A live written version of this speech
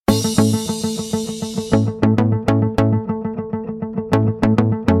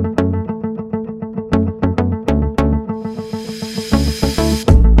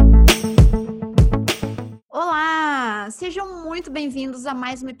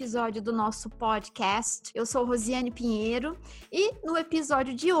mais um episódio do nosso podcast. Eu sou Rosiane Pinheiro e no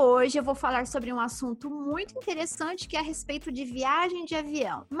episódio de hoje eu vou falar sobre um assunto muito interessante que é a respeito de viagem de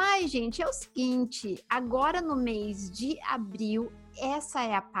avião. Mas, gente, é o seguinte, agora no mês de abril, essa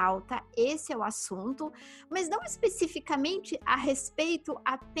é a pauta, esse é o assunto, mas não especificamente a respeito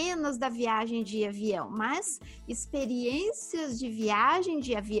apenas da viagem de avião, mas experiências de viagem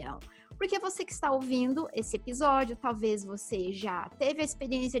de avião. Porque você que está ouvindo esse episódio, talvez você já teve a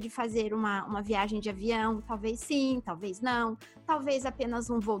experiência de fazer uma viagem de avião, talvez sim, talvez não, talvez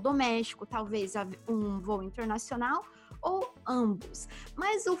apenas um voo doméstico, talvez um voo internacional, ou ambos.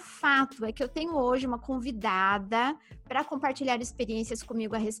 Mas o fato é que eu tenho hoje uma convidada para compartilhar experiências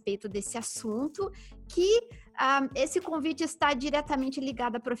comigo a respeito desse assunto, que esse convite está diretamente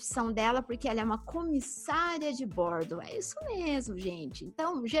ligado à profissão dela, porque ela é uma comissária de bordo. É isso mesmo, gente.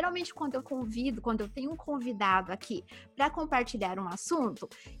 Então, geralmente quando eu tenho um convidado aqui para compartilhar um assunto,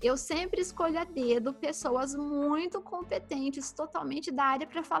 eu sempre escolho a dedo pessoas muito competentes, totalmente da área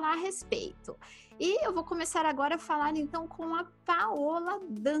para falar a respeito. E eu vou começar agora a falar então com a Paola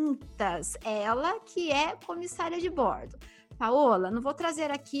Dantas, ela que é comissária de bordo. Paola, não vou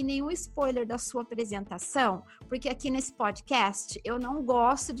trazer aqui nenhum spoiler da sua apresentação, porque aqui nesse podcast eu não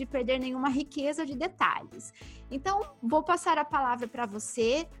gosto de perder nenhuma riqueza de detalhes. Então, vou passar a palavra para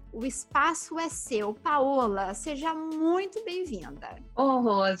você, o espaço é seu. Paola, seja muito bem-vinda.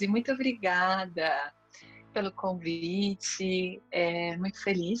 Rose, muito obrigada pelo convite, muito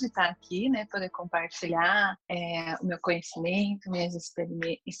feliz de estar aqui, né, poder compartilhar o meu conhecimento, minhas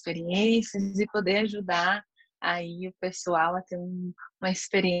experiências e poder ajudar aí o pessoal a ter uma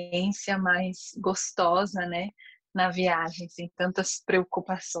experiência mais gostosa, né, na viagem, sem tantas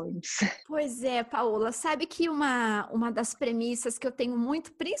preocupações. Pois é, Paola, sabe que uma das premissas que eu tenho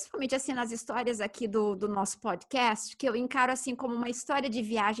muito, principalmente assim nas histórias aqui do nosso podcast, que eu encaro assim como uma história de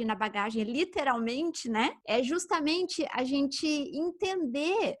viagem na bagagem, literalmente, né? É justamente a gente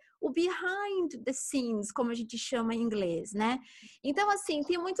entender o behind the scenes, como a gente chama em inglês, né? Então, assim,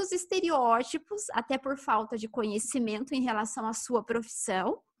 tem muitos estereótipos, até por falta de conhecimento em relação à sua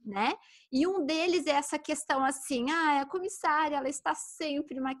profissão, né? E um deles é essa questão assim, a comissária, ela está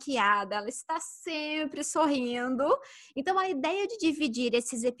sempre maquiada, ela está sempre sorrindo. Então, a ideia de dividir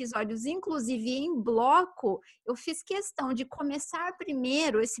esses episódios, inclusive em bloco, eu fiz questão de começar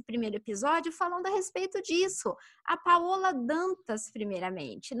esse primeiro episódio, falando a respeito disso. A Paola Dantas,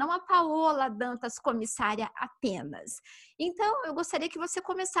 primeiramente, não a Paola Dantas comissária apenas. Então, eu gostaria que você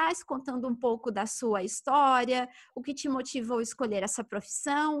começasse contando um pouco da sua história, o que te motivou a escolher essa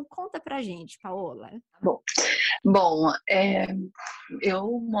profissão. Conta pra gente, Paola. Bom,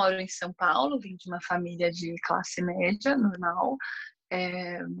 eu moro em São Paulo, vim de uma família de classe média, normal.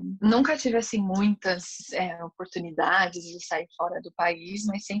 Nunca tive, assim, muitas oportunidades de sair fora do país,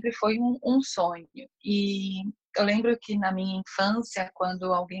 mas sempre foi um sonho. E eu lembro que na minha infância,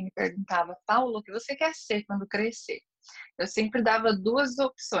 quando alguém me perguntava, Paulo, o que você quer ser quando crescer? Eu sempre dava duas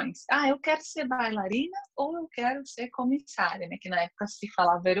opções. Eu quero ser bailarina ou eu quero ser comissária, né? Que na época se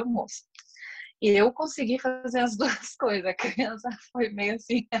falava aeromoça. E eu consegui fazer as duas coisas. A criança foi meio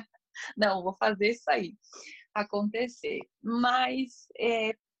assim, não, vou fazer isso aí acontecer. Mas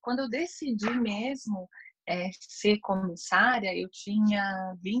quando eu decidi mesmo ser comissária, eu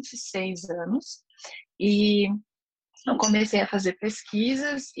tinha 26 anos e eu comecei a fazer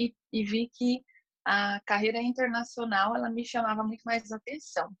pesquisas e vi que a carreira internacional, ela me chamava muito mais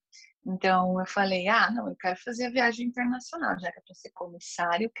atenção. Então, eu falei, não, eu quero fazer a viagem internacional, já que é para ser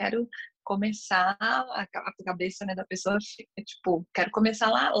comissário, eu quero começar, a cabeça, né, da pessoa, tipo, quero começar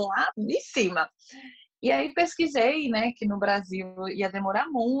lá em cima. E aí pesquisei, né, que no Brasil ia demorar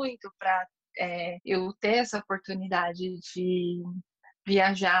muito para eu ter essa oportunidade de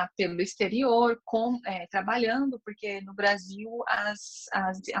viajar pelo exterior, trabalhando, porque no Brasil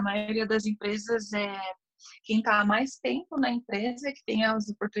a maioria das empresas quem está há mais tempo na empresa é que tem as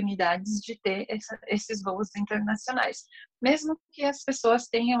oportunidades de ter esses voos internacionais, mesmo que as pessoas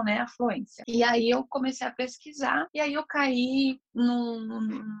tenham, né, afluência. E aí eu comecei a pesquisar, e aí eu caí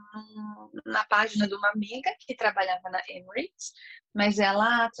na página de uma amiga que trabalhava na Emirates, mas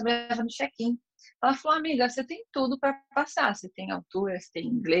ela trabalhava no check-in. Ela falou, amiga, você tem tudo para passar, você tem altura, você tem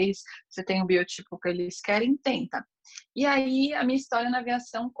inglês, você tem o biotipo que eles querem, tenta. E aí a minha história na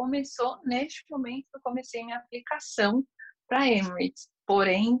aviação começou neste momento que eu comecei minha aplicação para a Emirates.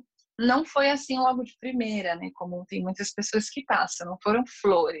 Porém, não foi assim logo de primeira, né? Como tem muitas pessoas que passam, não foram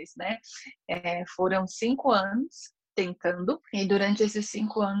flores, né? Foram 5 anos tentando, e durante esses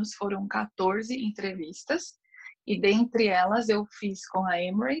 5 anos foram 14 entrevistas, e dentre elas eu fiz com a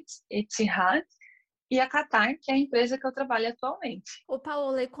Emirates, Etihad e a Qtar, que é a empresa que eu trabalho atualmente. Ô,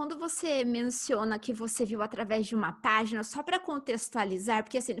 Paola, e quando você menciona que você viu através de uma página, só para contextualizar,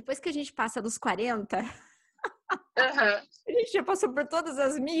 porque assim, depois que a gente passa dos 40, Uhum. a gente já passou por todas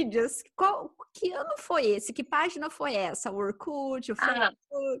as mídias. Que ano foi esse? Que página foi essa? O Orkut, o Ah,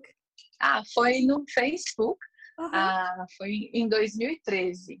 Facebook? foi no Facebook, Aham. foi em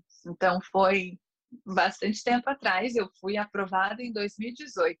 2013. Então, foi bastante tempo atrás. Eu fui aprovada em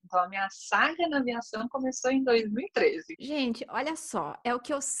 2018. Então, a minha saga na aviação começou em 2013. Gente, olha só, é o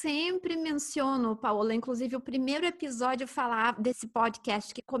que eu sempre menciono, Paola. Inclusive, o primeiro episódio falar desse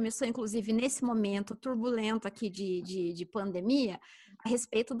podcast que começou, inclusive, nesse momento turbulento aqui de pandemia, a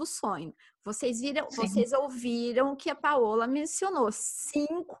respeito do sonho. Sim, Vocês ouviram o que a Paola mencionou?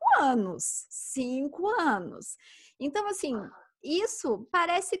 5 anos. 5 anos. Então, assim, isso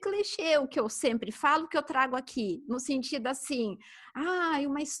parece clichê, o que eu sempre falo, que eu trago aqui, no sentido assim.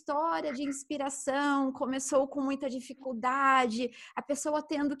 Uma história de inspiração, começou com muita dificuldade, a pessoa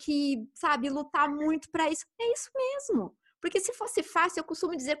tendo que, sabe, lutar muito para isso. É isso mesmo. Porque se fosse fácil, eu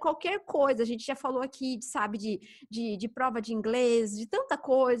costumo dizer qualquer coisa. A gente já falou aqui, sabe, de prova de inglês, de tanta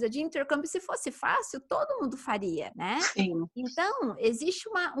coisa, de intercâmbio. Se fosse fácil, todo mundo faria, né? sim, Então, existe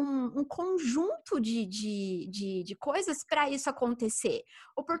um conjunto de coisas para isso acontecer.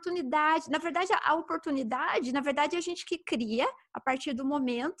 Oportunidade, na verdade, a oportunidade, na verdade, é a gente que cria a partir do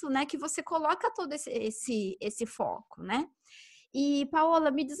momento, né, que você coloca todo esse foco, né? E,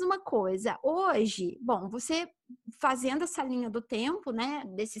 Paola, me diz uma coisa. Hoje, bom, você fazendo essa linha do tempo, né,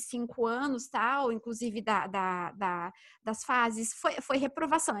 desses 5 anos, tal, inclusive das fases, foi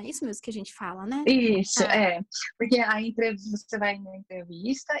reprovação, é isso mesmo que a gente fala, né? isso, Ah, porque a entrevista, você vai na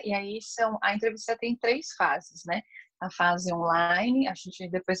entrevista, e aí a entrevista tem 3 fases, né? A fase online, a gente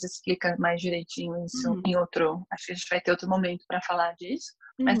depois explica mais direitinho isso uhum, em outro, acho que a gente vai ter outro momento para falar disso,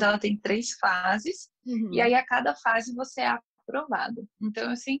 mas uhum, ela tem 3 fases, e uhum. aí a cada fase você é aprovado. Então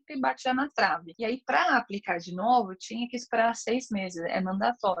eu sempre batia na trave. E aí, para aplicar de novo, tinha que esperar 6 meses, é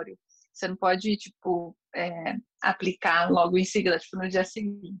mandatório. Você não pode, tipo, aplicar logo em seguida, tipo, no dia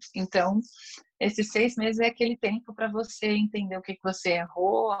seguinte. Então, esses 6 meses é aquele tempo para você entender o que você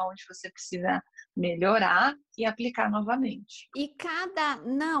errou, aonde você precisa melhorar e aplicar novamente. E cada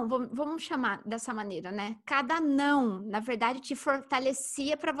não, vamos chamar dessa maneira, né? Cada não, na verdade, te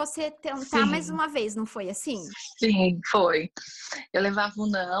fortalecia para você tentar mais Sim, uma vez, não foi assim? sim, foi. Eu levava um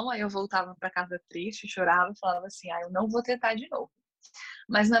não, aí eu voltava para casa triste, chorava, falava assim, eu não vou tentar de novo.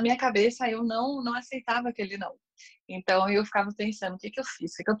 Mas na minha cabeça eu não aceitava aquele não. Então eu ficava pensando, o que eu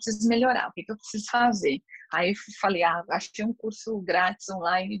fiz? O que eu preciso melhorar? O que eu preciso fazer? Aí falei, achei um curso grátis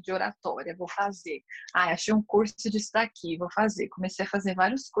online de oratória, vou fazer. Achei um curso disso daqui, vou fazer. Comecei a fazer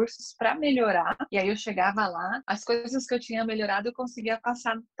vários cursos para melhorar. E aí eu chegava lá, as coisas que eu tinha melhorado eu conseguia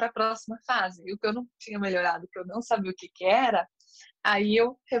passar para a próxima fase. E o que eu não tinha melhorado, que eu não sabia o que era, aí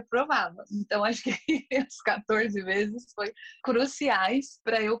eu reprovava. Então, acho que as 14 vezes foi cruciais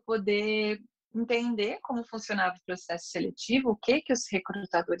para eu poder entender como funcionava o processo seletivo, o que os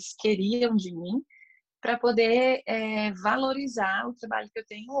recrutadores queriam de mim, para poder valorizar o trabalho que eu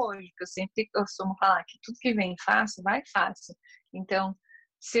tenho hoje. Porque eu sempre costumo falar que tudo que vem fácil, vai fácil. Então,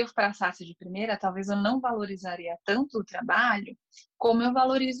 se eu passasse de primeira, talvez eu não valorizaria tanto o trabalho como eu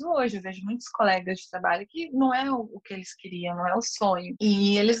valorizo hoje. Eu vejo muitos colegas de trabalho que não é o que eles queriam, não é o sonho.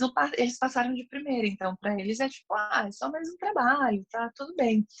 E eles não, eles passaram de primeira, então para eles é tipo, é só mais um trabalho, tá tudo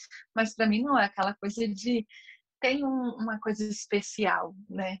bem. Mas para mim não é aquela coisa de tem uma coisa especial,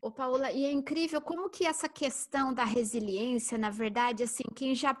 né? Ô, Paola, e é incrível como que essa questão da resiliência, na verdade, assim,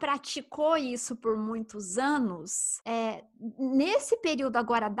 quem já praticou isso por muitos anos, nesse período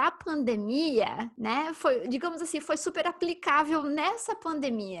agora da pandemia, né, foi, digamos assim, foi super aplicável nessa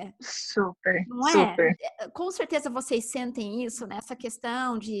pandemia. Super, Não é? super. Com certeza vocês sentem isso, né? Essa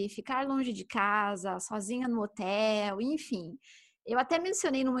questão de ficar longe de casa, sozinha no hotel, enfim. Eu até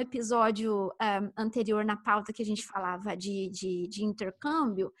mencionei num episódio anterior na pauta que a gente falava de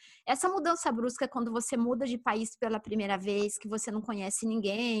intercâmbio, essa mudança brusca quando você muda de país pela primeira vez, que você não conhece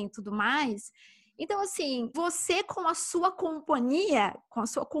ninguém e tudo mais. Então, assim, você com a sua companhia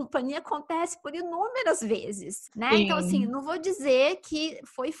acontece por inúmeras vezes, né? Então, assim, Sim. não vou dizer que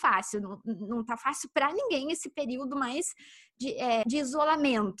foi fácil, não tá fácil para ninguém esse período mais de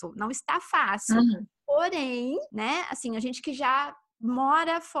isolamento, não está fácil. Uhum. Porém, né, assim, a gente que já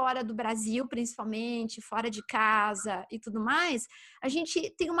mora fora do Brasil, principalmente, fora de casa e tudo mais, a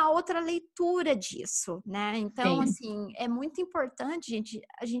gente tem uma outra leitura disso, né? Então, Sim. assim, é muito importante, gente,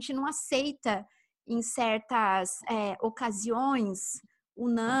 a gente não aceita em certas ocasiões o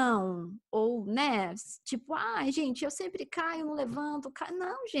não, ou, né, tipo, gente, eu sempre caio, não levanto,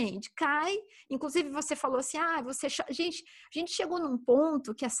 não, gente, cai. Inclusive, você falou assim, gente, a gente chegou num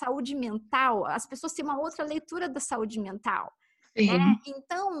ponto que a saúde mental, as pessoas têm uma outra leitura da saúde mental, né? Sim,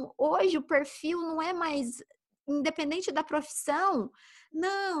 Então, hoje o perfil não é mais independente da profissão.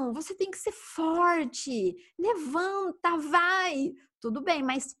 Não, você tem que ser forte, levanta, vai. Tudo bem,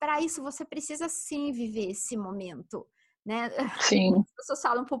 mas para isso você precisa sim viver esse momento, né? sim. As pessoas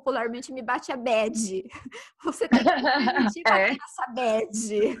falam popularmente, me bate a bad. Você tem que se permitir bater É, nessa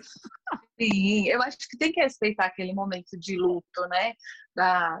bad. sim, eu acho que tem que respeitar aquele momento de luto, né?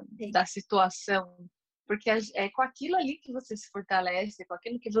 Da, Sim. da situação. Porque é com aquilo ali que você se fortalece, é com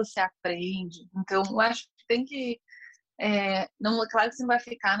aquilo que você aprende. Então, eu acho que tem que não, é claro que você não vai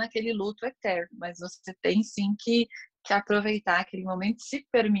ficar naquele luto eterno, mas você tem sim que aproveitar aquele momento, se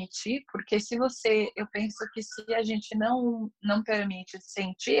permitir, porque se você, eu penso que se a gente não permite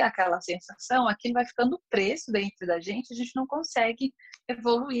sentir aquela sensação, aquilo vai ficando preso dentro da gente, a gente não consegue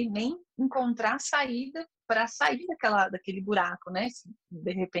evoluir, nem encontrar saída para sair daquele buraco, né?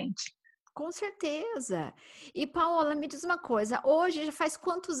 De repente. Com certeza. E Paola, me diz uma coisa, hoje já faz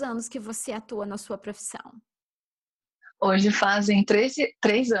quantos anos que você atua na sua profissão? Hoje fazem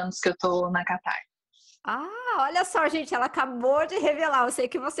 3 anos que eu tô na Qtar. Olha só, gente, ela acabou de revelar. Eu sei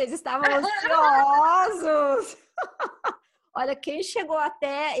que vocês estavam ansiosos. Olha, quem chegou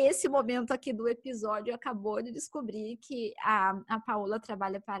até esse momento aqui do episódio acabou de descobrir que a Paola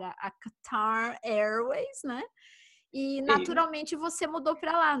trabalha para a Qtar Airways, né? E Sim, naturalmente você mudou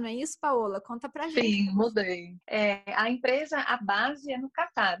para lá, não é isso, Paola? Conta pra gente. sim, mudei. A empresa, a base é no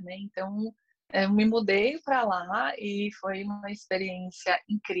Catar, né? Então, eu me mudei para lá e foi uma experiência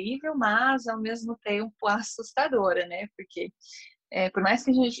incrível, mas ao mesmo tempo assustadora, né? Porque por mais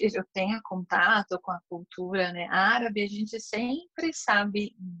que eu tenha contato com a cultura, né, árabe, a gente sempre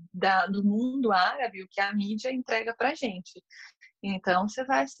sabe do mundo árabe o que a mídia entrega para gente. Então, você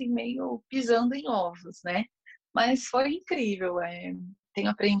vai assim meio pisando em ovos, né? Mas foi incrível. Tenho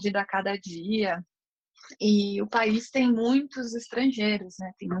aprendido a cada dia. E o país tem muitos estrangeiros,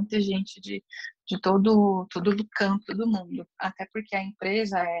 né? Tem muita gente de todo o canto do mundo. Até porque a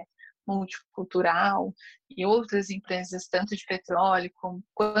empresa é multicultural e outras empresas, tanto de petróleo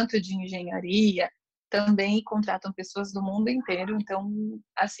quanto de engenharia, também contratam pessoas do mundo inteiro. Então,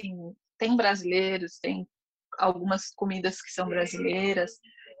 assim, tem brasileiros, tem algumas comidas que são brasileiras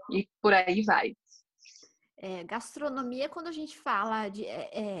e por aí vai. Gastronomia, quando a gente fala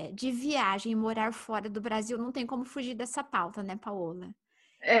de viagem, morar fora do Brasil, não tem como fugir dessa pauta, né, Paola?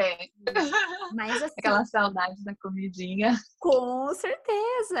 É, Mas assim, aquela saudade da comidinha. com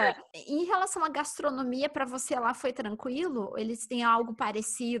certeza. Em relação à gastronomia, para você lá foi tranquilo? Eles têm algo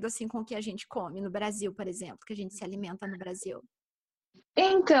parecido assim com o que a gente come no Brasil, por exemplo, que a gente se alimenta no Brasil?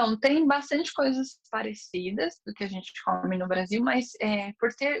 Então, tem bastante coisas parecidas do que a gente come no Brasil, mas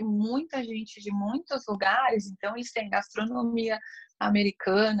por ter muita gente de muitos lugares, então eles têm gastronomia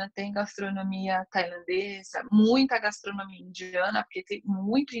americana, tem gastronomia tailandesa, muita gastronomia indiana, porque tem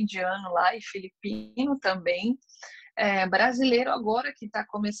muito indiano lá e filipino também. Brasileiro agora que está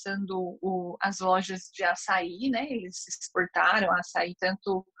começando as lojas de açaí, né? Eles exportaram açaí,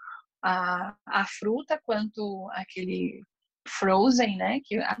 tanto a fruta quanto aquele frozen, né?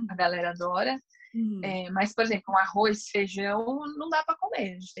 Que a galera adora. Uhum. Mas, por exemplo, um arroz, feijão, não dá para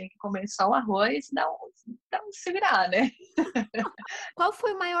comer. A gente tem que comer só o arroz e dar um se virar, né? Qual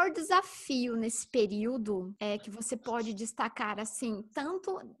foi o maior desafio nesse período que você pode destacar, assim,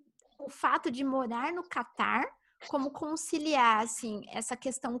 tanto o fato de morar no Catar, como conciliar, assim, essa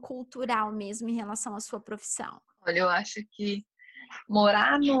questão cultural mesmo em relação à sua profissão? Olha, eu acho que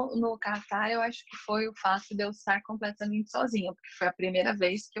morar no Catar, eu acho que foi o fato de eu estar completamente sozinha, porque foi a primeira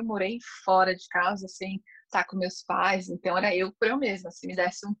vez que eu morei fora de casa, sem estar com meus pais, então era eu por eu mesma. Se me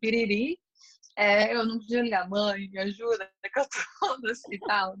desse um piriri, eu não podia ligar, mãe, me ajuda, que eu tô no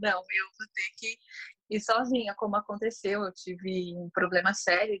hospital. Não, eu vou ter que ir sozinha, como aconteceu. Eu tive um problema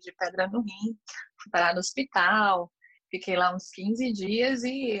sério de pedra no rim, fui parar no hospital, fiquei lá uns 15 dias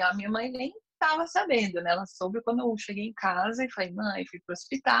e a minha mãe nem estava sabendo, né? Ela soube quando eu cheguei em casa e falei, mãe, fui pro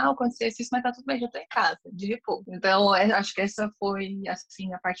hospital, aconteceu isso, mas tá tudo bem, já tô em casa, de repouso. Então, acho que essa foi,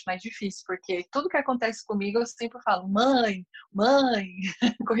 assim, a parte mais difícil, porque tudo que acontece comigo, eu sempre falo, mãe, mãe,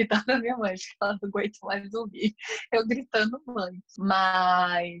 coitada da minha mãe, acho que ela não aguenta mais ouvir eu gritando mãe.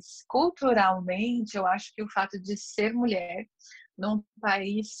 Mas, culturalmente, eu acho que o fato de ser mulher num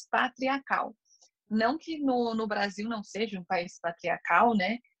país patriarcal, não que no Brasil não seja um país patriarcal,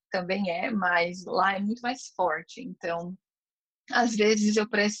 né? Também mas lá é muito mais forte. Então, às vezes eu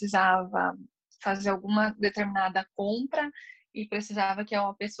precisava fazer alguma determinada compra e precisava que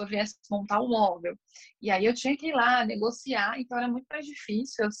uma pessoa viesse montar um móvel. E aí eu tinha que ir lá negociar, então era muito mais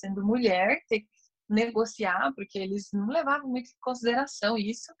difícil, eu sendo mulher, ter que negociar, porque eles não levavam muito em consideração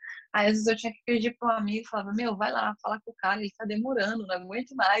isso. Aí às vezes eu tinha que pedir para um amigo, falava, meu, vai lá, fala com o cara, ele tá demorando, não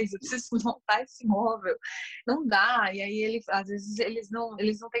aguento mais, eu preciso montar esse móvel. Não dá. E aí ele, às vezes eles não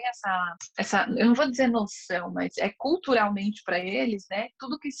têm essa, eu não vou dizer noção, mas é culturalmente para eles, né?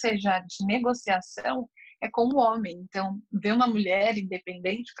 Tudo que seja de negociação é com o homem. Então, ver uma mulher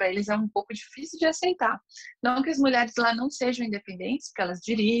independente para eles é um pouco difícil de aceitar. Não que as mulheres lá não sejam independentes, porque elas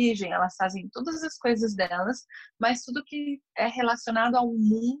dirigem, elas fazem todas as coisas delas, mas tudo que é relacionado ao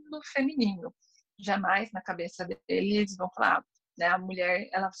mundo feminino. Jamais na cabeça deles vão falar, né, a mulher,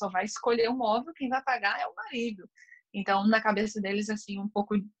 ela só vai escolher um móvel, quem vai pagar é o marido. Então, na cabeça deles, assim, um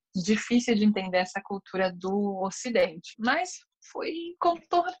pouco difícil de entender essa cultura do Ocidente. Mas foi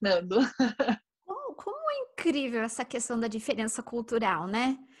contornando. Como é incrível essa questão da diferença cultural,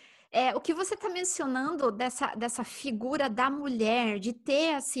 né? O que você está mencionando dessa figura da mulher, de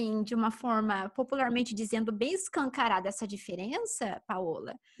ter, assim, de uma forma, popularmente dizendo, bem escancarada essa diferença,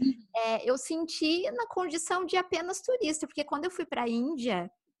 Paola, eu senti na condição de apenas turista, porque quando eu fui para a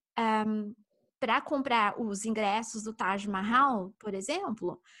Índia, para comprar os ingressos do Taj Mahal, por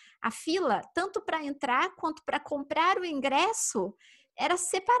exemplo, a fila, tanto para entrar quanto para comprar o ingresso, era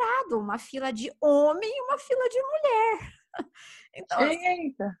separado, uma fila de homem e uma fila de mulher. Então,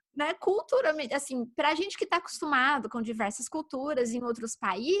 Eita! né, culturalmente, assim, para a gente que está acostumado com diversas culturas em outros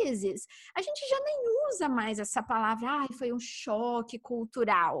países, a gente já nem usa mais essa palavra, foi um choque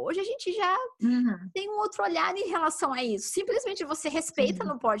cultural. Hoje a gente já tem um outro olhar em relação a isso. Simplesmente você respeita, Sim.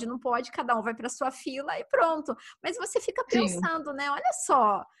 não pode, cada um vai para sua fila e pronto. Mas você fica Sim, pensando, né? Olha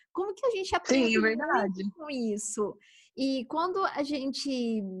só, como que a gente sim, aprende é muito verdade. com isso. E quando a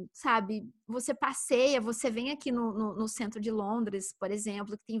gente, sabe, você passeia, você vem aqui no centro de Londres, por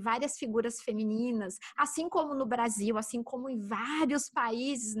exemplo, que tem várias figuras femininas, assim como no Brasil, assim como em vários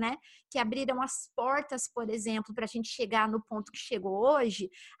países, né, que abriram as portas, por exemplo, para a gente chegar no ponto que chegou hoje,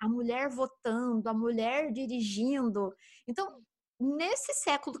 a mulher votando, a mulher dirigindo. Então, nesse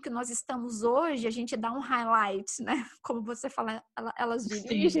século que nós estamos hoje, a gente dá um highlight, né? Como você fala, elas Sim.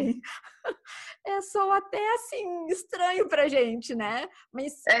 dirigem. Soa até assim estranho pra gente, né?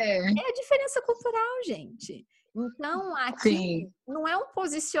 Mas É, é a diferença cultural, gente. Então, aqui sim, não é um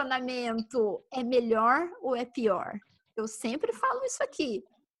posicionamento é melhor ou é pior. Eu sempre falo isso aqui.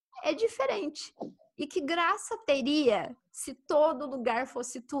 É diferente. E que graça teria se todo lugar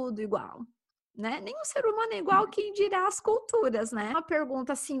fosse tudo igual, né? Nenhum ser humano é igual, quem dirá as culturas, né? Uma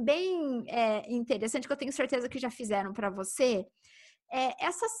pergunta assim bem interessante que eu tenho certeza que já fizeram para você.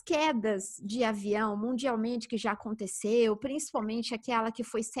 Essas quedas de avião mundialmente que já aconteceu, principalmente aquela que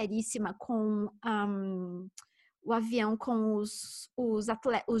foi seríssima com o avião com os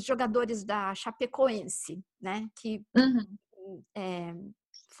jogadores da Chapecoense, né? Que uhum. é,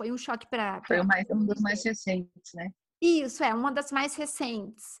 foi um choque para Foi o um mundo dos mais inteiro. recentes, né? Isso é uma das mais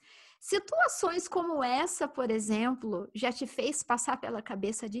recentes. Situações como essa, por exemplo, já te fez passar pela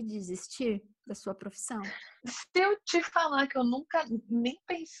cabeça de desistir da sua profissão? Se eu te falar que eu nunca nem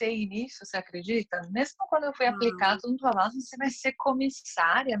pensei nisso, você acredita? Mesmo quando eu fui aplicar, todo mundo falava, você vai ser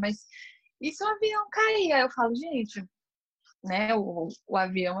comissária, mas e se o avião cair? Aí eu falo, gente, né, o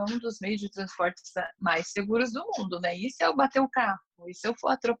avião é um dos meios de transporte mais seguros do mundo, né? E se eu bater o carro? E se eu for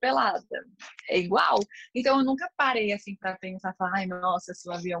atropelada? É igual? Então eu nunca parei assim para pensar, falar, ai, nossa, se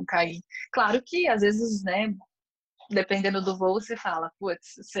o avião cair. Claro que às vezes, né, dependendo do voo, você fala,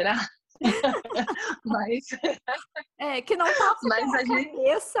 putz, será? Mas, Que não passa mas pela a gente.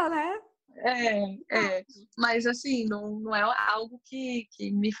 cabeça, né? Mas assim, não é algo que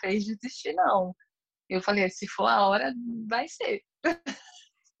me fez desistir, não. Eu falei, se for a hora, vai ser.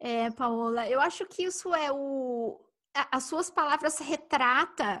 Paola, eu acho que isso as suas palavras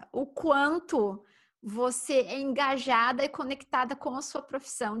retrata o quanto você é engajada e conectada com a sua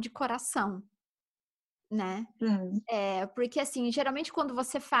profissão de coração, né? Hum, Porque assim, geralmente quando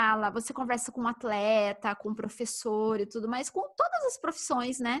você fala, você conversa com um atleta, com um professor e tudo mais, com todas as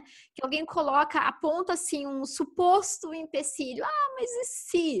profissões, né? Que alguém coloca, aponta assim um suposto empecilho. Mas e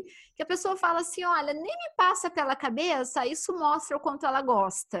se? Que a pessoa fala assim, olha, nem me passa pela cabeça, isso mostra o quanto ela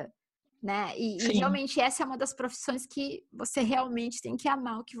gosta, né? E sim, realmente essa é uma das profissões que você realmente tem que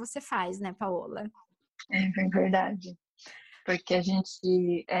amar o que você faz, né, Paola? é verdade. Porque a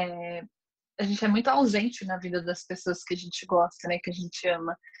gente é muito ausente na vida das pessoas que a gente gosta, né? Que a gente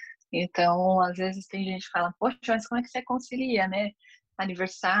ama. Então, às vezes tem gente que fala, poxa, mas como é que você concilia, né?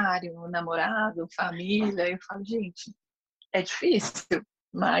 Aniversário, namorado, família. Eu falo, gente, é difícil,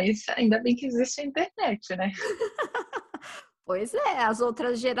 mas ainda bem que existe a internet, né? Pois é, as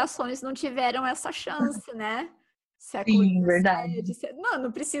outras gerações não tiveram essa chance, né? Século Sim, verdade. XVII.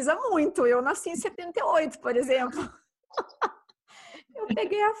 Não precisa muito. Eu nasci em 78, por exemplo. Eu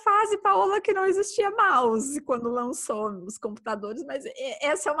peguei a fase, Paola, que não existia mouse quando lançou os computadores, mas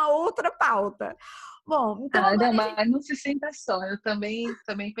essa é uma outra pauta. Bom, então Ah, não, agora a gente... mas não se sinta só. Eu também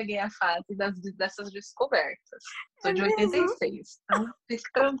peguei a fase dessas descobertas. É Sou de mesmo? 86, então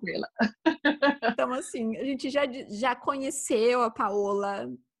fique tranquila. Então, assim, a gente já conheceu a Paola,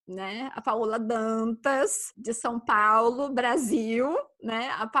 né? A Paola Dantas, de São Paulo, Brasil, né?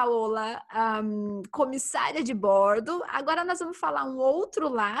 A Paola, comissária de bordo. Agora nós vamos falar um outro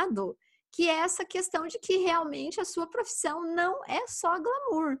lado, que é essa questão de que realmente a sua profissão não é só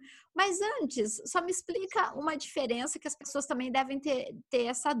glamour. Mas antes, só me explica uma diferença que as pessoas também devem ter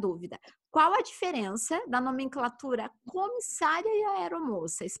essa dúvida. Qual a diferença da nomenclatura comissária e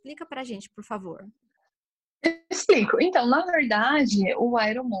aeromoça? Explica pra gente, por favor. Explico. Então, na verdade, o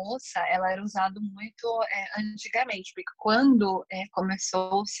aeromoça, ela era usado muito antigamente, porque quando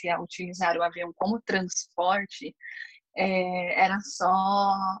começou-se a utilizar o avião como transporte, era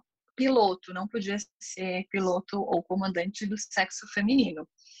só piloto, não podia ser piloto ou comandante do sexo feminino.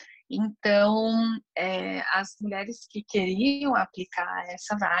 Então, as mulheres que queriam aplicar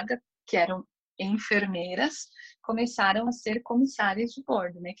essa vaga, que eram enfermeiras, começaram a ser comissárias de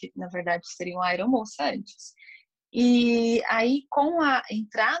bordo, né? Que na verdade seriam aeromoça antes. E aí, com a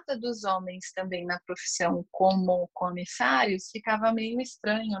entrada dos homens também na profissão como comissários, ficava meio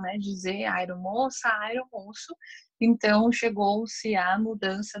estranho, né? Dizer aeromoça, aeromoço. Então, chegou-se à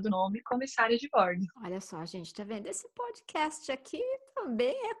mudança do nome comissário de bordo. Olha só, gente, tá vendo? Esse podcast aqui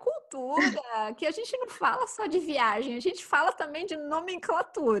também é cultura, que a gente não fala só de viagem, a gente fala também de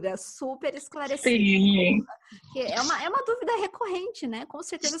nomenclatura, super esclarecido. Sim, Que é uma dúvida recorrente, né? Com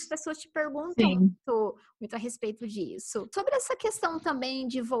certeza as pessoas te perguntam sim. muito a respeito disso. Sobre essa questão também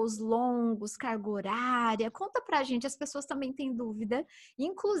de voos longos, carga horária, conta pra gente, as pessoas também têm dúvida.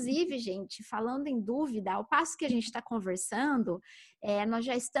 Inclusive, gente, falando em dúvida, ao passo que a gente está conversando, nós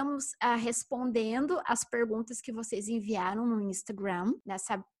já estamos respondendo as perguntas que vocês enviaram no Instagram,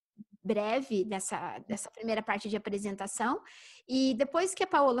 nessa breve dessa primeira parte de apresentação. E depois que a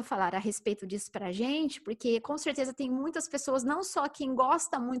Paola falar a respeito disso para a gente, porque com certeza tem muitas pessoas, não só quem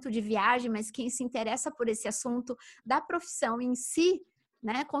gosta muito de viagem, mas quem se interessa por esse assunto da profissão em si,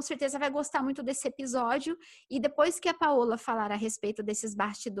 né? Com certeza vai gostar muito desse episódio. E depois que a Paola falar a respeito desses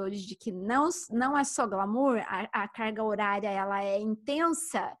bastidores de que não é só glamour, a carga horária ela é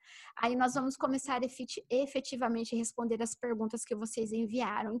intensa, aí nós vamos começar efetivamente a responder as perguntas que vocês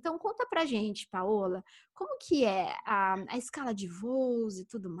enviaram. Então, conta pra gente, Paola, como que é a escala de voos e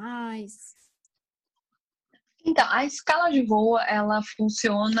tudo mais? Então, a escala de voo, ela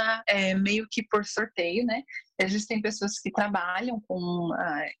funciona meio que por sorteio, né? Existem pessoas que trabalham com...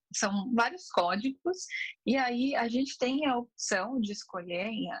 são vários códigos, e aí a gente tem a opção de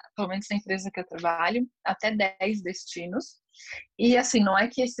escolher, pelo menos na empresa que eu trabalho, até 10 destinos. E assim, não é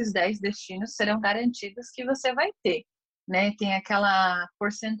que esses 10 destinos serão garantidos que você vai ter, né? Tem aquela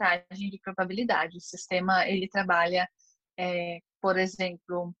porcentagem de probabilidade. O sistema, ele trabalha, por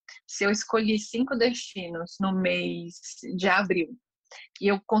exemplo, se eu escolhi 5 destinos no mês de abril e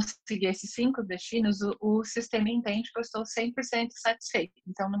eu consegui esses 5 destinos, o sistema entende que eu estou 100% satisfeito.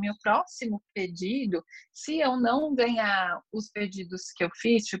 Então, no meu próximo pedido, se eu não ganhar os pedidos que eu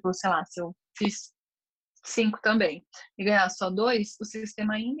fiz, tipo, sei lá, se eu fiz 5 também, e ganhar só 2, o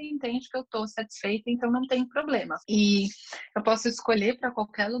sistema ainda entende que eu estou satisfeita, então não tem problema. E eu posso escolher para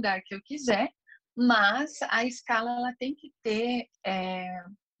qualquer lugar que eu quiser, mas a escala ela tem que ter,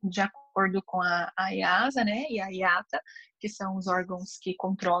 de acordo com a IASA, né, e a IATA, que são os órgãos que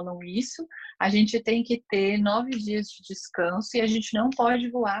controlam isso, a gente tem que ter 9 dias de descanso e a gente não pode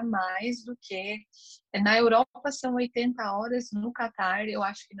voar mais do que... Na Europa são 80 horas, no Qtar eu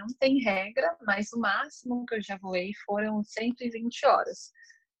acho que não tem regra, mas o máximo que eu já voei foram 120 horas.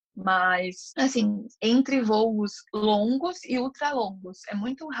 Mas, assim, entre voos longos e ultralongos, é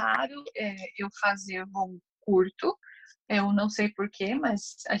muito raro eu fazer voo curto. Eu não sei porquê,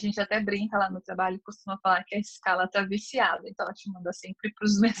 mas a gente até brinca lá no trabalho e costuma falar que a escala tá viciada, então ela te manda sempre para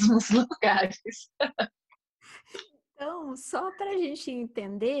os mesmos lugares. Então, só para a gente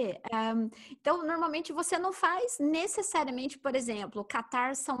entender, então, normalmente você não faz necessariamente, por exemplo,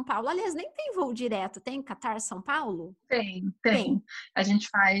 Qatar, São Paulo. Aliás, nem tem voo direto, tem Qatar, São Paulo? Tem. Tem. A gente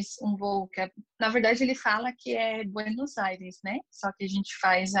faz um voo que na verdade ele fala que é Buenos Aires, né? Só que a gente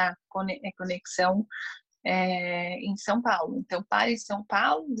faz a conexão em São Paulo. Então, para em São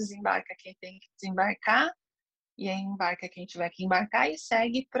Paulo, desembarca quem tem que desembarcar, e aí embarca quem tiver que embarcar e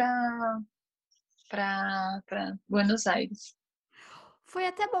segue para Buenos Aires. Foi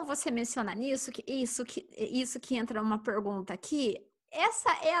até bom você mencionar isso que entra uma pergunta aqui.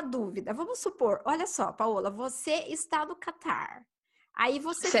 Essa é a dúvida. Vamos supor, olha só, Paola, você está no Catar. Aí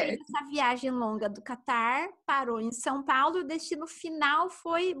você fez Certo. essa viagem longa do Catar, parou em São Paulo e o destino final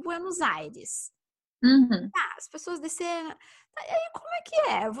foi Buenos Aires. Uhum. Ah, as pessoas desceram. E aí, como é que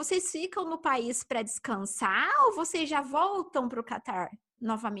é? Vocês ficam no país para descansar ou vocês já voltam para o Catar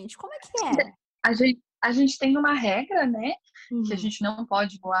novamente? Como é que é? A gente tem uma regra, né? Que a Uhum. gente não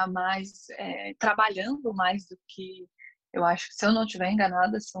pode voar mais, trabalhando mais do que, eu acho que, se eu não estiver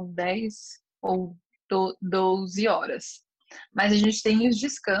enganada, são 10 ou 12 horas. Mas a gente tem os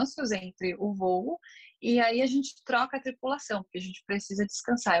descansos entre o voo e aí a gente troca a tripulação, porque a gente precisa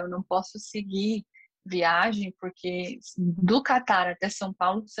descansar. Eu não posso seguir viagem, porque do Catar até São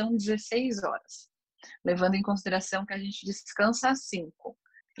Paulo são 16 horas, levando em consideração que a gente descansa às 5.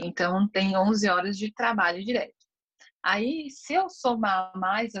 Então, tem 11 horas de trabalho direto. Aí, se eu somar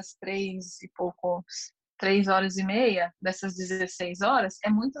mais as 3 horas e meia dessas 16 horas, é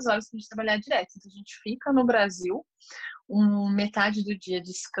muitas horas para a gente trabalhar direto. Então, a gente fica no Brasil, metade do dia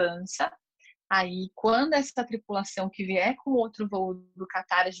descansa. Aí, quando essa tripulação que vier com outro voo do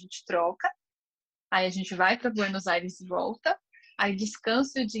Qatar, a gente troca. Aí, a gente vai para Buenos Aires e volta. Aí,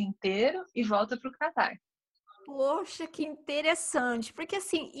 descansa o dia inteiro e volta para o Qatar. Poxa, que interessante, porque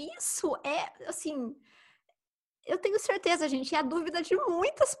assim, isso é assim, eu tenho certeza, gente, é a dúvida de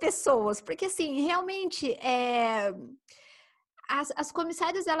muitas pessoas, porque assim, realmente as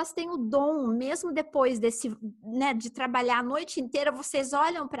comissárias elas têm o dom, mesmo depois desse, né, de trabalhar a noite inteira, vocês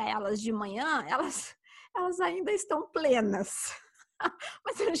olham para elas de manhã, elas ainda estão plenas.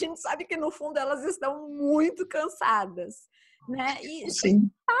 Mas a gente sabe que no fundo elas estão muito cansadas, né? E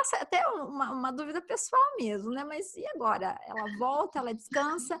Sim. passa até uma dúvida pessoal mesmo, né? Mas e agora? Ela volta, ela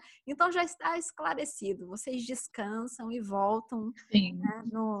descansa, então já está esclarecido. Vocês descansam e voltam, Sim. né,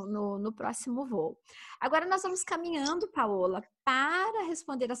 no próximo voo. Agora nós vamos caminhando, Paola, para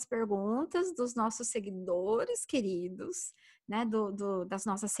responder as perguntas dos nossos seguidores queridos, né? Das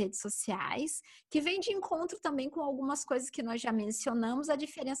nossas redes sociais, que vem de encontro também com algumas coisas que nós já mencionamos, a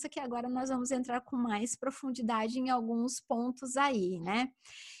diferença é que agora nós vamos entrar com mais profundidade em alguns pontos aí, né?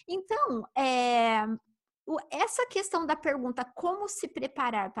 Então, essa questão da pergunta como se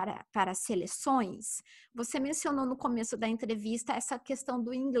preparar para seleções, você mencionou no começo da entrevista essa questão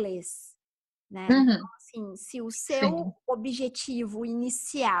do inglês, né? Então, Uhum. assim, se o seu Sim. objetivo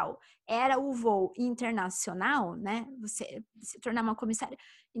inicial era o voo internacional, né? Você se tornar uma comissária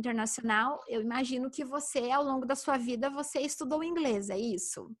internacional, eu imagino que você, ao longo da sua vida, você estudou inglês, é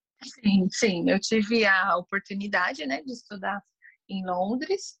isso? Sim, sim, eu tive a oportunidade, né, de estudar em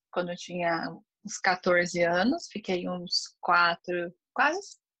Londres quando eu tinha uns 14 anos, fiquei uns 4,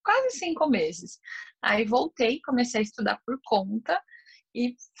 quase 5 meses. Aí voltei, comecei a estudar por conta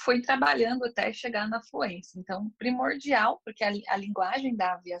e fui trabalhando até chegar na fluência. Então, primordial, porque a linguagem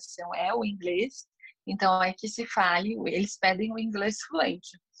da aviação é o inglês, então é que se fale, eles pedem o inglês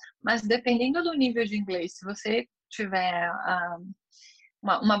fluente. Mas dependendo do nível de inglês, se você tiver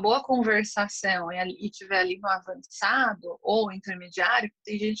uma boa conversação e tiver ali no avançado ou intermediário,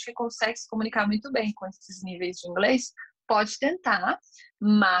 tem gente que consegue se comunicar muito bem com esses níveis de inglês, pode tentar,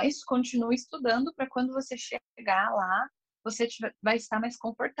 mas continue estudando para quando você chegar lá, você vai estar mais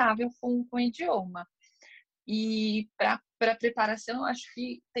confortável com o idioma. E para preparação, eu acho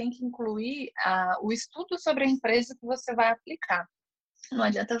que tem que incluir o estudo sobre a empresa que você vai aplicar. Não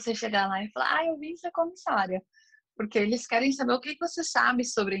adianta você chegar lá e falar, eu vim ser comissária, porque eles querem saber o que você sabe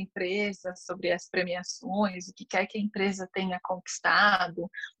sobre a empresa, sobre as premiações, o que quer que a empresa tenha conquistado,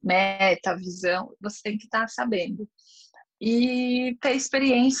 meta, visão, você tem que estar sabendo. E ter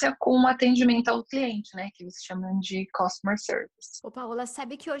experiência com o atendimento ao cliente, né, que eles chamam de customer service. Ô, Paola,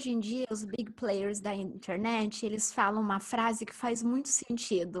 sabe que hoje em dia os big players da internet, eles falam uma frase que faz muito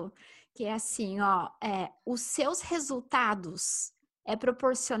sentido, que é assim, ó, os seus resultados é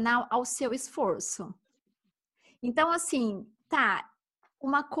proporcional ao seu esforço. Então, assim, tá,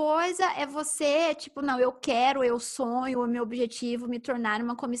 uma coisa é você, tipo, não, eu quero, eu sonho, o meu objetivo é me tornar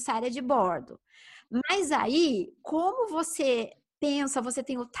uma comissária de bordo. Mas aí, como você pensa, você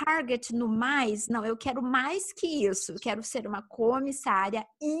tem o target no mais, não, eu quero mais que isso, eu quero ser uma comissária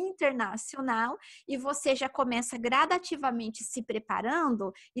internacional e você já começa gradativamente se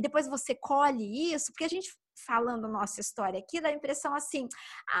preparando e depois você colhe isso, porque a gente falando nossa história aqui, dá a impressão assim,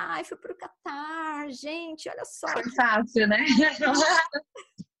 ai, fui pro Catar, gente, olha só Foi que fácil, né?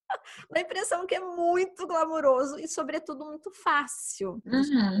 dá a impressão que é muito glamouroso e, sobretudo, muito fácil. A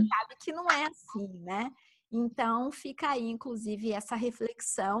gente Uhum. sabe que não é assim, né? Então, fica aí, inclusive, essa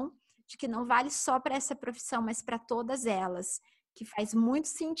reflexão de que não vale só para essa profissão, mas para todas elas. que faz muito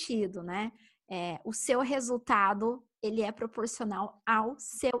sentido, né? O seu resultado, ele é proporcional ao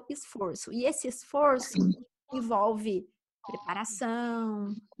seu esforço. E esse esforço envolve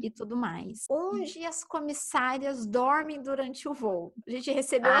preparação e tudo mais. Onde as comissárias dormem durante o voo? A gente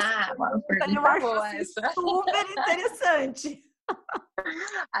recebeu essa Uma pergunta e eu pergunta acho boa assim, essa. super interessante.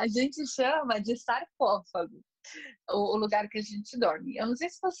 A gente chama de sarcófago, o lugar que a gente dorme. Eu não sei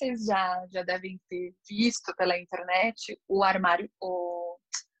se vocês já devem ter visto pela internet o armário, o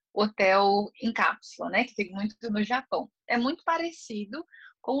hotel em cápsula, né? Que tem muito no Japão. É muito parecido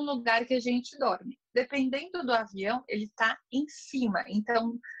com o lugar que a gente dorme. Dependendo do avião, ele está em cima.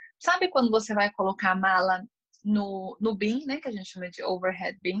 Então, sabe quando você vai colocar a mala no bin, né? Que a gente chama de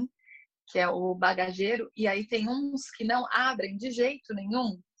overhead bin, que é o bagageiro, e aí tem uns que não abrem de jeito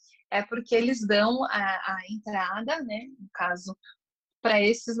nenhum. É porque eles dão a entrada, né? No caso, para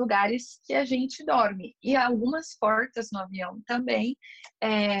esses lugares que a gente dorme. E algumas portas no avião também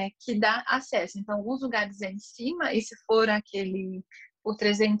que dá acesso. Então, alguns lugares é em cima, e se for o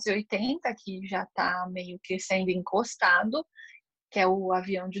 380, que já está meio que sendo encostado, que é o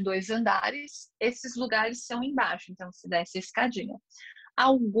avião de 2 andares, esses lugares são embaixo, então se desce a escadinha.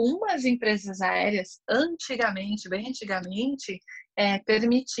 Algumas empresas aéreas, antigamente, bem antigamente,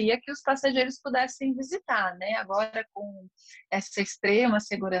 permitia que os passageiros pudessem visitar, né? Agora, com essa extrema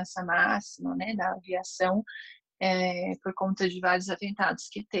segurança máxima, né, da aviação, por conta de vários atentados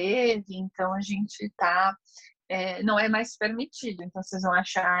que teve, então a gente não é mais permitido. Então, vocês vão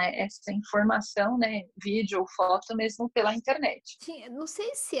achar essa informação, né, vídeo ou foto, mesmo pela internet. Não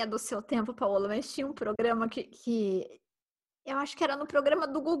sei se é do seu tempo, Paola, mas tinha um programa que eu acho que era no programa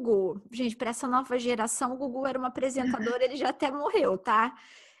do Gugu. Gente, para essa nova geração, o Gugu era um apresentador, ele já até morreu, tá?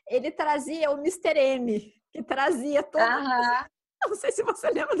 Ele trazia o Mister M, que trazia todo. Ah, Não sei se você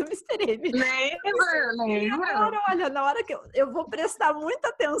lembra do Mister M. E lembro. agora, olha, na hora que eu vou prestar muita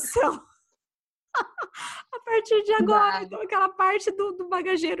atenção a partir de agora. Vai. Então, aquela parte do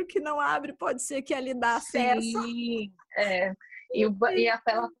bagageiro que não abre, pode ser que ali dá acesso. Sim, e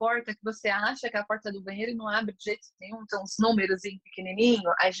aquela porta que você acha que é a porta do banheiro e não abre de jeito nenhum, tem uns números pequenininho,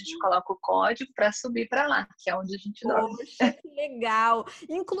 aí a gente coloca o código para subir para lá, que é onde a gente dorme. Poxa, que legal!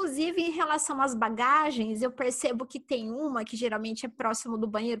 Inclusive, em relação às bagagens, eu percebo que tem uma que geralmente é próximo do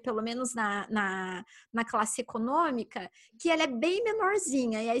banheiro, pelo menos na classe econômica, que ela é bem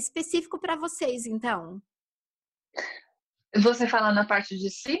menorzinha e é específico para vocês, então. Você fala na parte de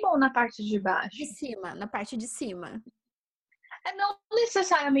cima ou na parte de De baixo? cima, na parte de cima. Não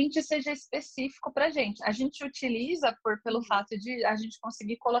necessariamente seja específico para a gente. A gente utiliza pelo fato de a gente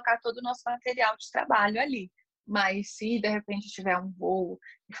conseguir colocar todo o nosso material de trabalho ali. Mas se de repente tiver um voo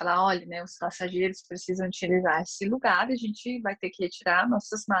e falar, olha, né, os passageiros precisam utilizar esse lugar, a gente vai ter que retirar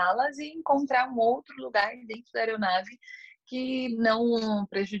nossas malas e encontrar um outro lugar dentro da aeronave que não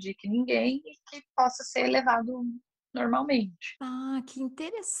prejudique ninguém e que possa ser levado normalmente. Ah, que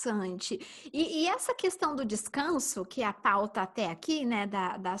interessante. E essa questão do descanso, que é a pauta até aqui, né,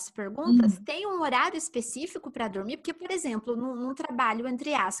 das perguntas, tem um horário específico para dormir? Porque, por exemplo, num trabalho,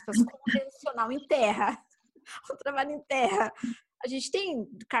 entre aspas, convencional em terra, um trabalho em terra, a gente tem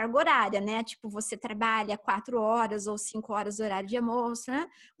carga horária, né? Tipo, você trabalha 4 horas ou 5 horas do horário de almoço, né?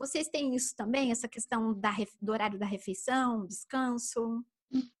 Vocês têm isso também, essa questão do horário da refeição, descanso?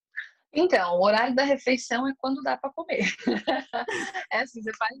 Então, o horário da refeição é quando dá para comer. É assim,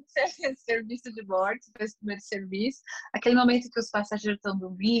 você faz o serviço de bordo, você faz o primeiro serviço, aquele momento que os passageiros estão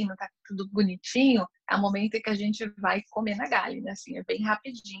dormindo, tá tudo bonitinho, é o momento em que a gente vai comer na galha, né? Assim, é bem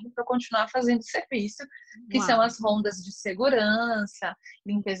rapidinho para continuar fazendo o serviço, que são Uau! as rondas de segurança,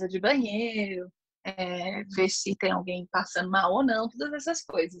 limpeza de banheiro, ver se tem alguém passando mal ou não, todas essas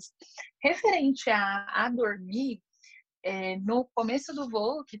coisas. Referente a dormir, no começo do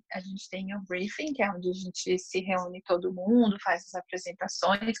voo, que a gente tem o briefing, que é onde a gente se reúne todo mundo, faz as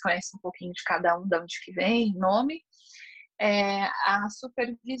apresentações, conhece um pouquinho de cada um, de onde que vem, nome. A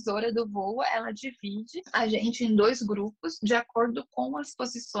supervisora do voo, ela divide a gente em 2 grupos de acordo com as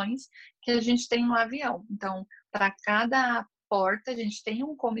posições que a gente tem no avião. Então, para cada porta, a gente tem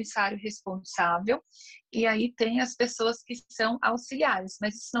um comissário responsável e aí tem as pessoas que são auxiliares,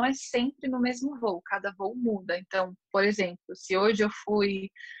 mas isso não é sempre no mesmo voo, cada voo muda. Então, por exemplo, se hoje eu fui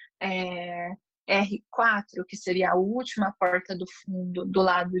R4, que seria a última porta do fundo do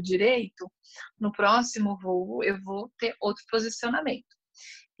lado direito, no próximo voo eu vou ter outro posicionamento.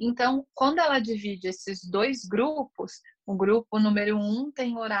 Então, quando ela divide esses 2 grupos, o grupo número 1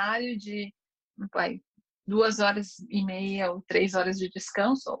 tem horário de 2h30 ou 3 horas de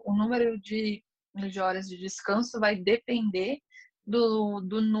descanso. O número de horas de descanso vai depender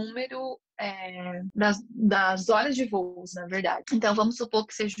do número das horas de voos, na verdade. Então, vamos supor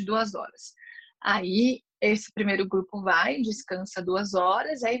que seja 2 horas. Aí, esse primeiro grupo vai, descansa 2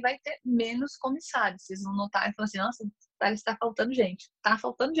 horas, aí vai ter menos comissários. Vocês vão notar e falar assim, nossa, parece que tá faltando gente. Tá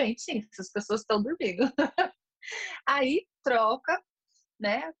faltando gente, sim, essas pessoas estão dormindo. Aí, troca,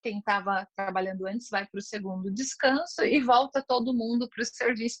 né? Quem estava trabalhando antes vai para o segundo descanso e volta todo mundo para o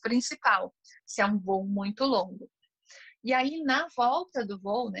serviço principal, se é um voo muito longo. E aí, na volta do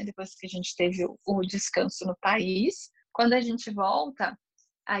voo, né, depois que a gente teve o descanso no país, quando a gente volta,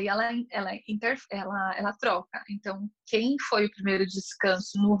 aí ela troca. Então, quem foi o primeiro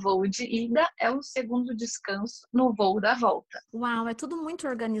descanso no voo de ida é o segundo descanso no voo da volta. Uau, é tudo muito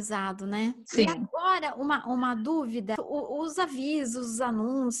organizado, né? E Sim. agora, uma dúvida: os avisos, os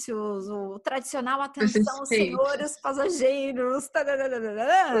anúncios, o tradicional Os atenção, senhores speeches. passageiros,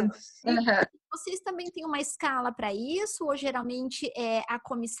 tarararara. E Uhum. vocês também têm uma escala para isso? Ou geralmente é a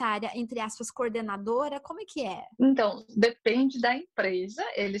comissária, entre aspas, coordenadora? Como é que é? Então, depende da empresa,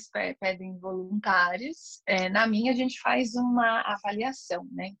 eles pedem voluntários. Na minha, a gente faz uma avaliação,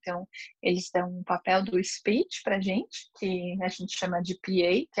 né? Então, eles dão um papel do speech pra gente, que a gente chama de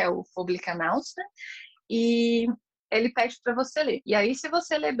PA, que é o Public Announcement, e ele pede para você ler. E aí, se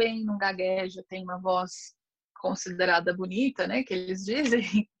você lê bem, não gagueja, tem uma voz considerada bonita, né, que eles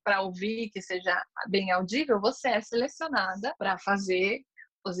dizem, para ouvir, que seja bem audível, você é selecionada para fazer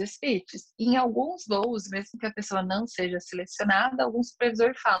os speeches. Em alguns voos, mesmo que a pessoa não seja selecionada, algum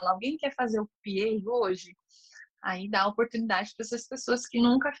supervisor fala, alguém quer fazer o PA hoje? Aí dá oportunidade para essas pessoas que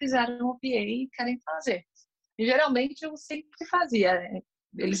nunca fizeram o PA e querem fazer. E geralmente eu sempre fazia.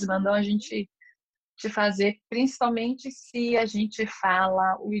 Eles mandam a gente de fazer, principalmente se a gente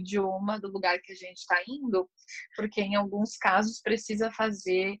fala o idioma do lugar que a gente está indo, porque em alguns casos precisa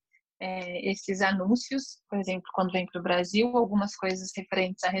fazer esses anúncios, por exemplo, quando vem para o Brasil, algumas coisas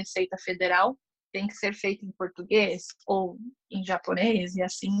referentes à Receita Federal tem que ser feito em português ou em japonês e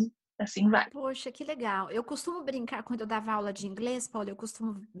assim vai. Poxa, que legal. Eu costumo brincar, quando eu dava aula de inglês, Paulo, eu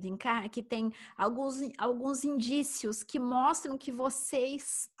costumo brincar que tem alguns indícios que mostram que você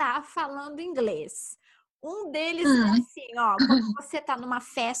está falando inglês. Um deles é assim, ó, quando você está numa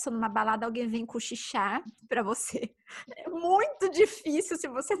festa, numa balada, alguém vem cochichar para você. É muito difícil se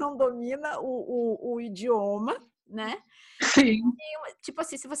você não domina o idioma, né? Sim, Tipo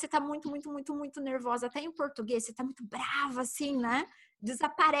assim, se você tá muito, muito, muito, muito nervosa, até em português, você tá muito brava, assim, né?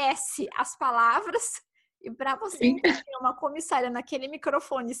 Desaparece as palavras. E para você sim, entender uma comissária naquele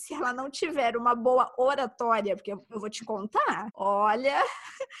microfone, se ela não tiver uma boa oratória, porque eu vou te contar, olha,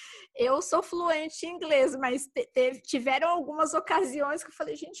 eu sou fluente em inglês, mas tiveram algumas ocasiões que eu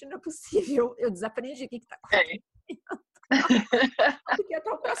falei, gente, não é possível, eu desaprendi o que tá é. acontecendo. Porque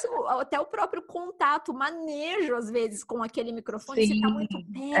até o próprio contato, manejo, às vezes, com aquele microfone, se tá Sim, muito é.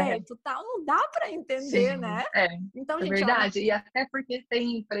 perto, tal, não dá para entender, Sim, né? Então, é gente, ó, verdade. E até porque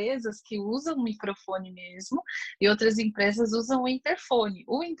tem empresas que usam o microfone mesmo e outras empresas usam o interfone.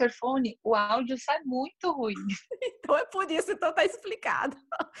 O interfone, o áudio sai muito ruim. então é por isso, então tá explicado.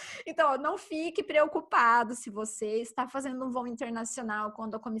 Então, ó, não fique preocupado se você está fazendo um voo internacional,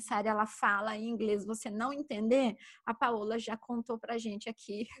 quando a comissária ela fala em inglês, você não entender, a Paola já contou pra gente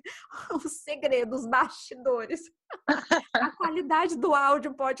aqui os segredos, os bastidores. A qualidade do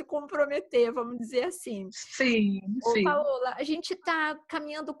áudio pode comprometer, vamos dizer assim. Sim, Ô, sim. Paola, a gente está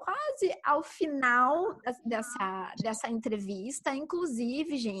caminhando quase ao final dessa entrevista.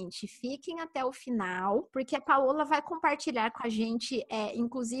 Inclusive, gente, fiquem até o final, porque a Paola vai compartilhar com a gente,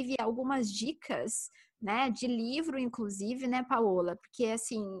 inclusive, algumas dicas, né, de livro, inclusive, né, Paola? Porque,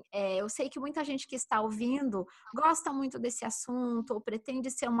 assim, eu sei que muita gente que está ouvindo gosta muito desse assunto, ou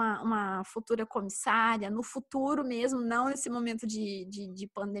pretende ser uma futura comissária, no futuro mesmo, não nesse momento de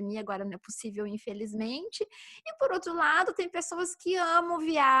pandemia, agora não é possível, infelizmente. E por outro lado, tem pessoas que amam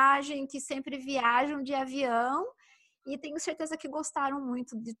viagem, que sempre viajam de avião, e tenho certeza que gostaram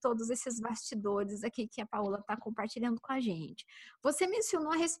muito de todos esses bastidores aqui que a Paola está compartilhando com a gente. Você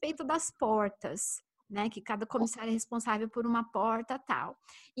mencionou a respeito das portas, né? Que cada comissário é responsável por uma porta tal.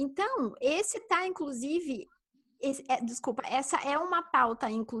 Então, esse tá, inclusive. Desculpa, essa é uma pauta,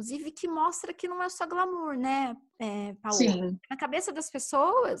 inclusive, que mostra que não é só glamour, né, Paola? Sim, Na cabeça das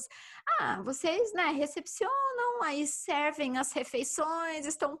pessoas, vocês, né, recepcionam, aí servem as refeições,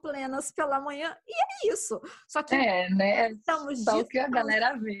 estão plenas pela manhã, e é isso. Só que né? estamos Só o que a descansando.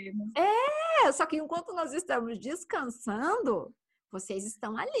 galera vê, né? Só que enquanto nós estamos descansando, vocês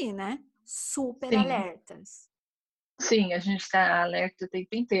estão ali, né? Super Sim. alertas. Sim, a gente está alerta o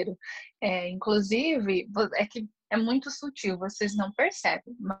tempo inteiro. Inclusive, é que é muito sutil, vocês não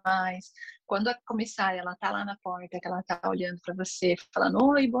percebem, mas quando a comissária ela tá lá na porta, que ela tá olhando para você, falando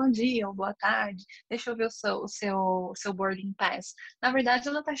oi, bom dia ou boa tarde, deixa eu ver o seu boarding pass. Na verdade,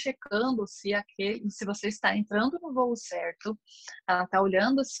 ela tá checando se você está entrando no voo certo, ela tá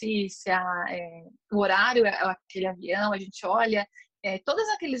olhando se o horário é aquele avião, a gente olha todos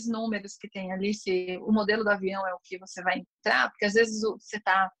aqueles números que tem ali, se o modelo do avião é o que você vai entrar, porque às vezes você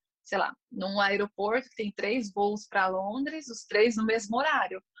está, sei lá, num aeroporto que tem 3 voos para Londres, os 3 no mesmo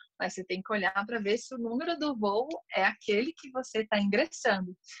horário, mas você tem que olhar para ver se o número do voo é aquele que você está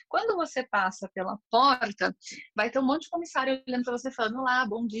ingressando. Quando você passa pela porta, vai ter um monte de comissário olhando para você falando, olá,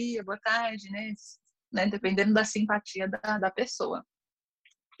 bom dia, boa tarde, né? Dependendo da simpatia da pessoa.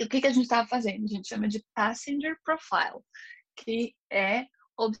 E o que a gente estava fazendo? A gente chama de passenger profile, que é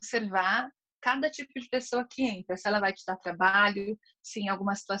observar cada tipo de pessoa que entra, se ela vai te dar trabalho, se em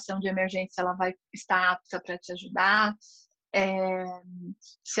alguma situação de emergência ela vai estar apta para te ajudar,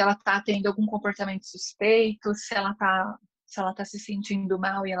 se ela está tendo algum comportamento suspeito, se ela tá se sentindo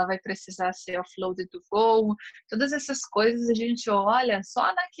mal e ela vai precisar ser offloaded do voo. Todas essas coisas a gente olha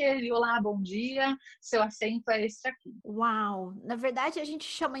só naquele olá, bom dia, seu assento é esse aqui. Uau! Na verdade, a gente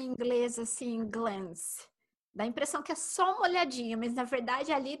chama em inglês assim, glance. Dá a impressão que é só uma olhadinha, mas na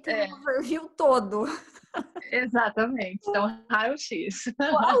verdade ali tem um overview todo. Exatamente. Então, raio-x.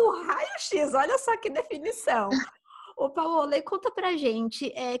 Uau, raio-x, olha só que definição. Ô, Paola, e conta pra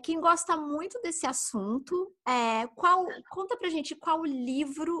gente, quem gosta muito desse assunto, conta pra gente qual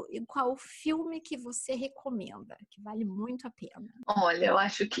livro e qual filme que você recomenda, que vale muito a pena. Olha, eu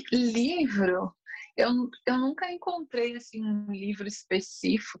acho que livro, eu nunca encontrei assim, um livro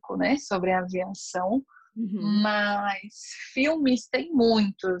específico, né, sobre aviação, mas filmes tem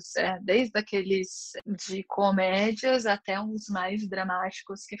muitos, desde aqueles de comédias até uns mais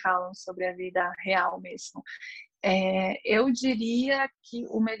dramáticos que falam sobre a vida real mesmo. Eu diria que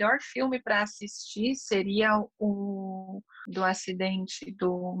o melhor filme para assistir seria o do acidente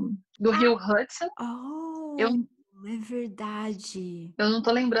do Rio Hudson. Eu, Oh, é verdade. eu não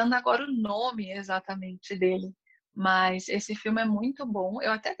estou lembrando agora o nome exatamente dele, mas esse filme é muito bom.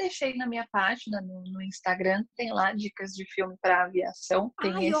 Eu até deixei na minha página no Instagram, tem lá dicas de filme para aviação.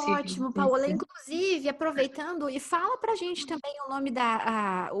 Tem Ai, esse ótimo, vídeo. Paola. Inclusive, aproveitando, e fala pra gente também o nome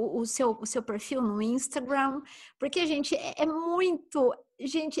o seu perfil no Instagram, porque, gente, é muito.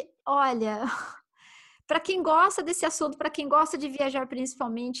 Gente, olha, para quem gosta desse assunto, para quem gosta de viajar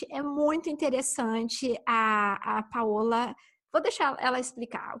principalmente, é muito interessante a Paola. Vou deixar ela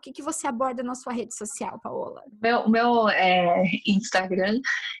explicar. O que você aborda na sua rede social, Paola? O meu Instagram,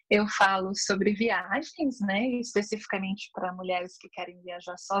 eu falo sobre viagens, né? Especificamente para mulheres que querem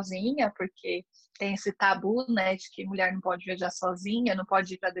viajar sozinha, porque tem esse tabu, né, de que mulher não pode viajar sozinha, não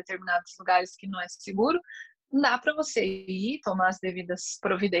pode ir para determinados lugares que não é seguro. Dá para você ir, tomar as devidas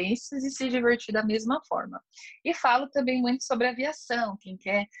providências e se divertir da mesma forma. E falo também muito sobre aviação, quem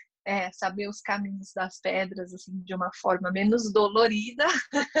quer saber os caminhos das pedras assim, de uma forma menos dolorida,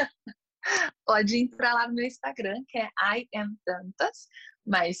 pode entrar lá no meu Instagram, que é I am Dantas,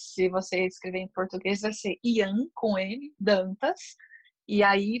 mas se você escrever em português vai ser Ian com M, Dantas, e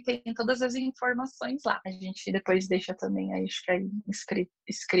aí tem todas as informações lá. A gente depois deixa também, acho que aí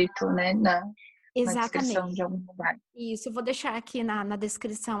escrito, né, na descrição Exatamente. de algum lugar. Isso, eu vou deixar aqui na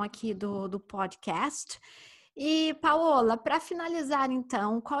descrição aqui do podcast. E, Paola, para finalizar,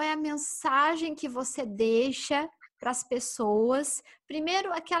 então, qual é a mensagem que você deixa para as pessoas?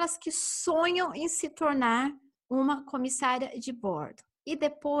 Primeiro, aquelas que sonham em se tornar uma comissária de bordo. E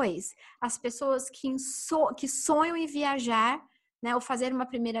depois, as pessoas que sonham em viajar, né, ou fazer uma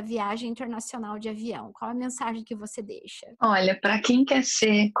primeira viagem internacional de avião. Qual a mensagem que você deixa? Olha, para quem quer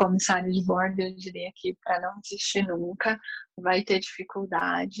ser comissário de bordo, eu diria que para não desistir nunca, vai ter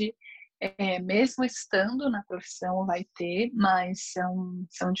dificuldade. Mesmo estando na profissão, vai ter, mas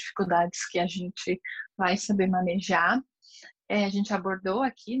são dificuldades que a gente vai saber manejar. A gente abordou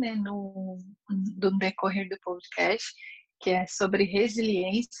aqui, né, no decorrer do podcast, que é sobre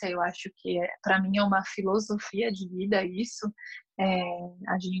resiliência. Eu acho que, para mim, é uma filosofia de vida isso,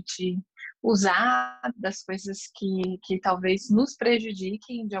 a gente usar das coisas que talvez nos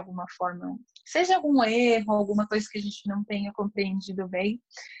prejudiquem de alguma forma, seja algum erro, alguma coisa que a gente não tenha compreendido bem,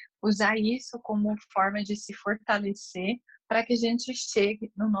 usar isso como forma de se fortalecer para que a gente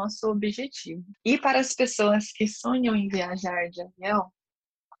chegue no nosso objetivo. E para as pessoas que sonham em viajar de avião,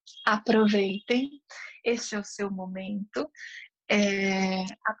 aproveitem, este é o seu momento.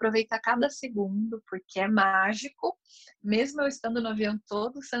 Aproveita cada segundo, porque é mágico. Mesmo eu estando no avião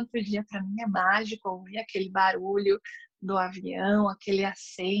todo santo dia, para mim é mágico ouvir aquele barulho do avião, aquele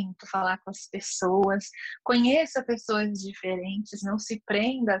assento, falar com as pessoas, conheça pessoas diferentes, não se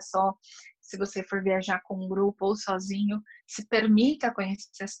prenda só se você for viajar com um grupo ou sozinho, se permita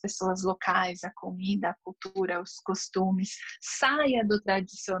conhecer as pessoas locais, a comida, a cultura, os costumes, saia do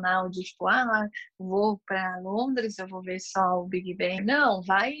tradicional de tipo, vou para Londres, eu vou ver só o Big Ben. Não,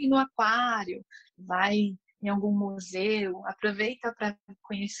 vai no aquário, vai em algum museu, aproveita para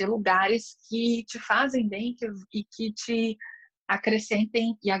conhecer lugares que te fazem bem e que te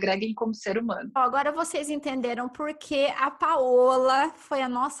acrescentem e agreguem como ser humano. Agora vocês entenderam por que a Paola foi a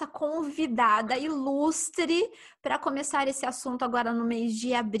nossa convidada ilustre para começar esse assunto agora no mês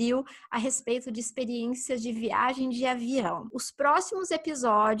de abril a respeito de experiências de viagem de avião. Os próximos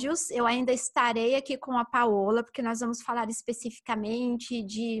episódios eu ainda estarei aqui com a Paola, porque nós vamos falar especificamente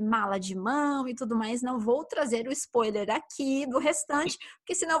de mala de mão e tudo mais. Não vou trazer o spoiler aqui do restante,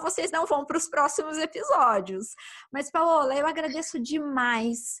 porque senão vocês não vão para os próximos episódios. Mas, Paola, eu agradeço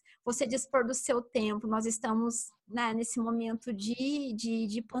demais você dispor do seu tempo. Nós estamos, né, nesse momento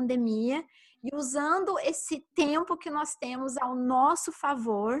de pandemia e usando esse tempo que nós temos ao nosso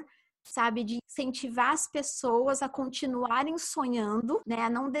favor, sabe, de incentivar as pessoas a continuarem sonhando, né, a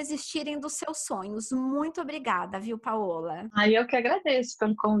não desistirem dos seus sonhos. Muito obrigada, viu, Paola? Eu que agradeço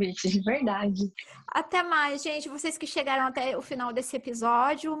pelo convite, de verdade. Até mais, gente. Vocês que chegaram até o final desse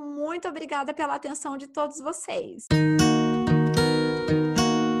episódio, muito obrigada pela atenção de todos vocês.